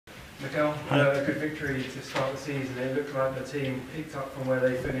Mikel, a good victory to start the season. It looked like the team picked up from where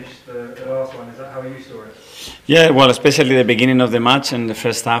they finished the last one. Is that how you saw it? Yeah, well, especially the beginning of the match and the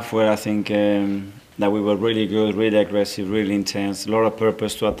first half, where I think that we were really good, really aggressive, really intense, a lot of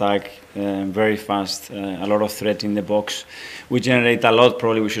purpose to attack, very fast, a lot of threat in the box. We generate a lot.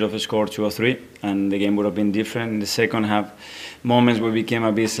 Probably we should have scored 2 or 3, and the game would have been different. In the second half, moments we became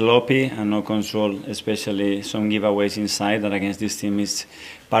a bit sloppy and no control, especially some giveaways inside that against this team is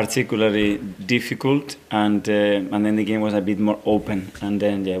particularly difficult, and then the game was a bit more open, and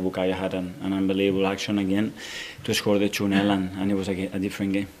then yeah, Bukayo had an unbelievable action again to score the 2-0, and it was a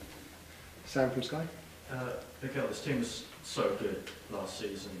different game. Sam from Sky. Mikel, this team was so good last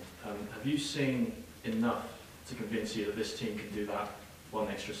season. Have you seen enough to convince you that this team can do that one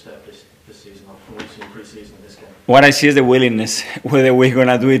extra step this season, from what you've seen pre-season in this game? What I see is the willingness. Whether we're going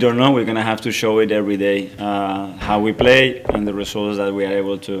to do it or not, we're going to have to show it every day, how we play and the results that we are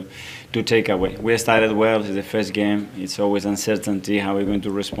able to take away. We started well. It's the first game. It's always uncertainty how we're going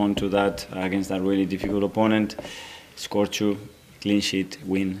to respond to that against that really difficult opponent. Score 2, clean sheet,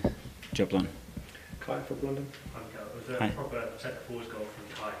 win, job done. Kai for London. It was a proper centre-forwards goal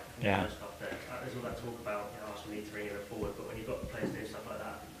from Kai. Yeah. There's all that talk about Arsenal need to bring it forward, but when you've got the players doing stuff like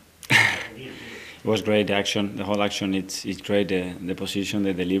that, it was great, the action, the whole action, it's great, the position,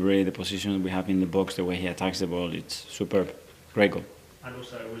 the delivery, the position we have in the box, the way he attacks the ball, it's superb, great goal. And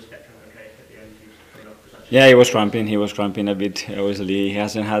also, was Declan okay at the end? He was coming off. Yeah, he was cramping a bit, obviously he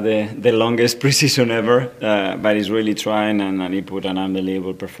hasn't had the longest pre-season ever, but he's really trying, and he put an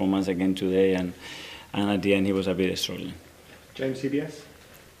unbelievable performance again today, and at the end he was a bit struggling. James, CBS.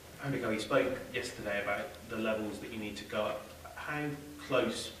 Mikel, you spoke yesterday about the levels that you need to go up. How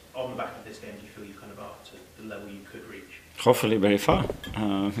close on the back of this game do you feel you kind of are to the level you could reach? Hopefully very far.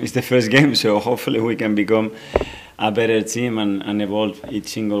 It's the first game, so hopefully we can become a better team and evolve each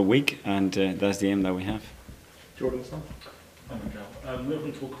single week, and that's the aim that we have. Jordan, son. Hi Mikel. We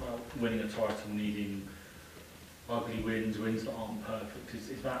often talk about winning a title needing ugly wins that aren't perfect.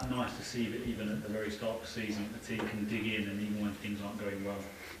 Is that nice to see that even at the very start of the season the team can dig in, and even when things aren't going well?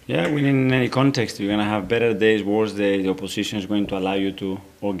 Yeah, winning in any context. You're going to have better days, worse days. The opposition is going to allow you to,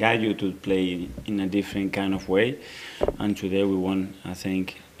 or guide you to play in a different kind of way. And today we won, I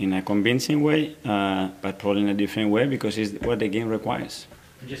think, in a convincing way, but probably in a different way because it's what the game requires.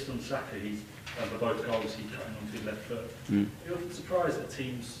 And just on Saka, he's for both goals, he's cutting onto his left foot. You're often surprised that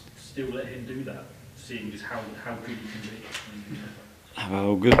teams still let him do that, seeing just how good he can be.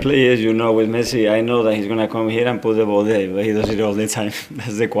 About good players, you know, with Messi, I know that he's going to come here and put the ball there, but he does it all the time.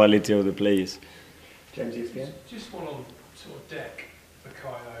 That's the quality of the players. James, ESPN. Just one on sort of deck for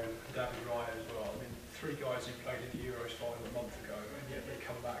Kyle and David Ryan as well. I mean, 3 guys who played in the Euros final a month ago, and yet they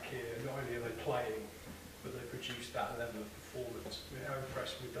come back here. Not only are they playing, but they produce that level of performance. I mean, how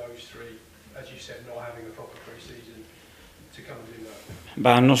impressed with those 3, as you said, not having a proper pre-season to come and do that?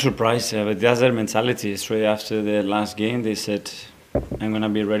 But I'm not surprised. But that's their mentality. Straight after the last game, they said, I'm going to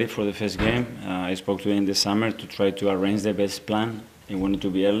be ready for the first game. I spoke to them in the summer to try to arrange the best plan. They wanted to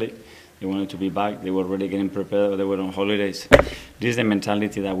be early. They wanted to be back. They were already getting prepared. They were on holidays. This is the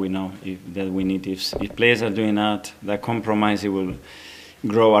mentality that we know, that we need. If players are doing that compromise, it will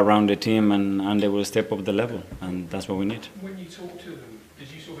grow around the team and they will step up the level. And that's what we need. When you talk to them, did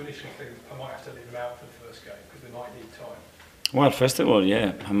you sort of initially think, I might have to leave them out for the first game because they might need time? Well, first of all,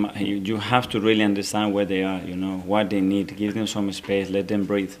 yeah, you have to really understand where they are, you know, what they need. Give them some space, let them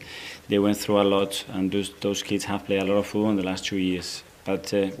breathe. They went through a lot, and those kids have played a lot of football in the last 2 years.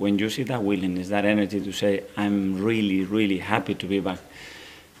 But when you see that willingness, that energy to say, I'm really, really happy to be back,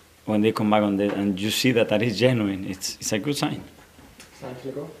 when they come back on there and you see that is genuine, it's a good sign.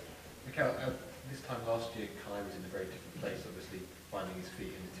 Santiago. Mikel, this time last year, Kai was in a very different place, obviously, finding his feet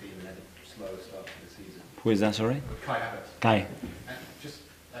in the team and had a slower start to the season. Who is that, sorry? Kai Havertz. Kai. And just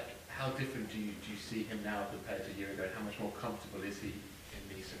like, how different do you see him now compared to a year ago, and how much more comfortable is he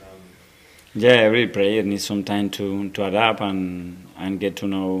in these surroundings? Yeah, every player needs some time to adapt and get to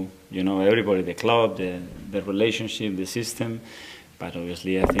know, you know, everybody, the club, the relationship, the system. But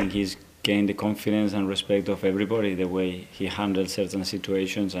obviously, I think he's gained the confidence and respect of everybody, the way he handles certain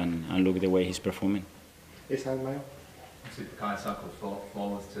situations and look the way he's performing. Ishan Mayo. Super Kai Saka's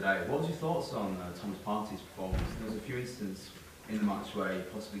performance today. What was your thoughts on Thomas Partey's performance? There was a few instances in the match where he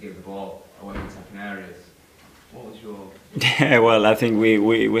possibly gave the ball away in attacking areas. What was your... Yeah, well, I think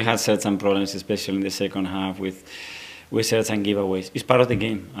we had certain problems, especially in the second half, with certain giveaways. It's part of the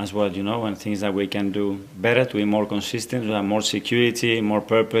game as well, you know, and things that we can do better to be more consistent, to have more security, more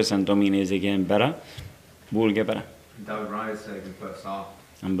purpose, and dominate the game better. We'll get better. David Raya saved in the first half.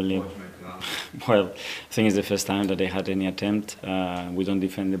 Unbelievable. What do you make of that? Well, I think it's the first time that they had any attempt. We don't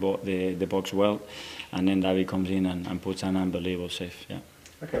defend the box well, and then David comes in and puts an unbelievable save. Yeah.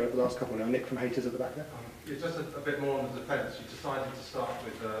 Okay, we have the last couple now. Nick from Haters at the back there. Just a bit more on the defence. You decided to start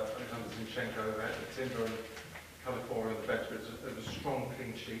with Alexander Zinchenko over at Timber and California on the bench, but it was a strong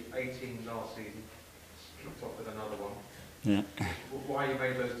clean sheet, 18 last season, kicked off with another one. Yeah. Why you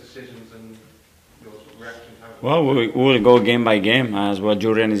made those decisions and your sort of reaction? Well, we will go game by game, as well.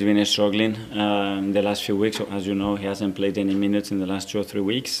 Julian has been struggling in the last few weeks. As you know, he hasn't played any minutes in the last 2 or 3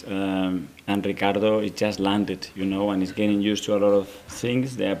 weeks. And Ricardo, it just landed, you know, and he's getting used to a lot of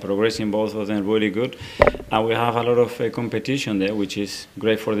things. They are progressing, both of them, really good. And we have a lot of competition there, which is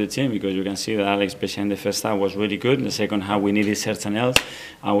great for the team, because you can see that Alex, especially in the first half, was really good. In the second half, we needed certain else,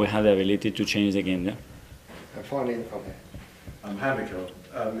 and we had the ability to change the game there. And finally in the front here. Hi, Mikel.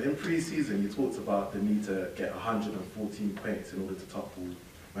 In pre-season, you talked about the need to get 114 points in order to topple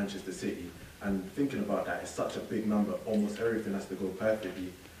Manchester City. And thinking about that, it's such a big number. Almost everything has to go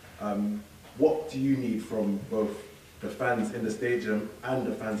perfectly. What do you need from both the fans in the stadium and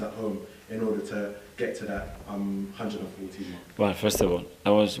the fans at home in order to get to that 114 mark? Well, first of all,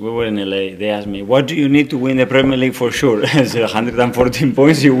 we were in LA. They asked me, "What do you need to win the Premier League for sure?" I said, 114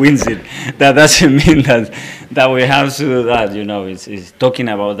 points, you wins it. That doesn't mean that we have to do that. You know, it's talking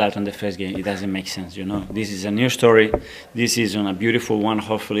about that on the first game. It doesn't make sense. You know, this is a new story. This is a beautiful one.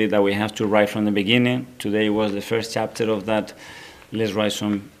 Hopefully, that we have to write from the beginning. Today was the first chapter of that. Let's write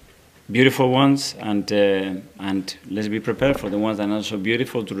some beautiful ones, and let's be prepared for the ones that are not so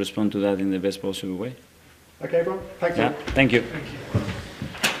beautiful to respond to that in the best possible way. Okay, everyone. Thank you. Yeah, thank you. Thank you.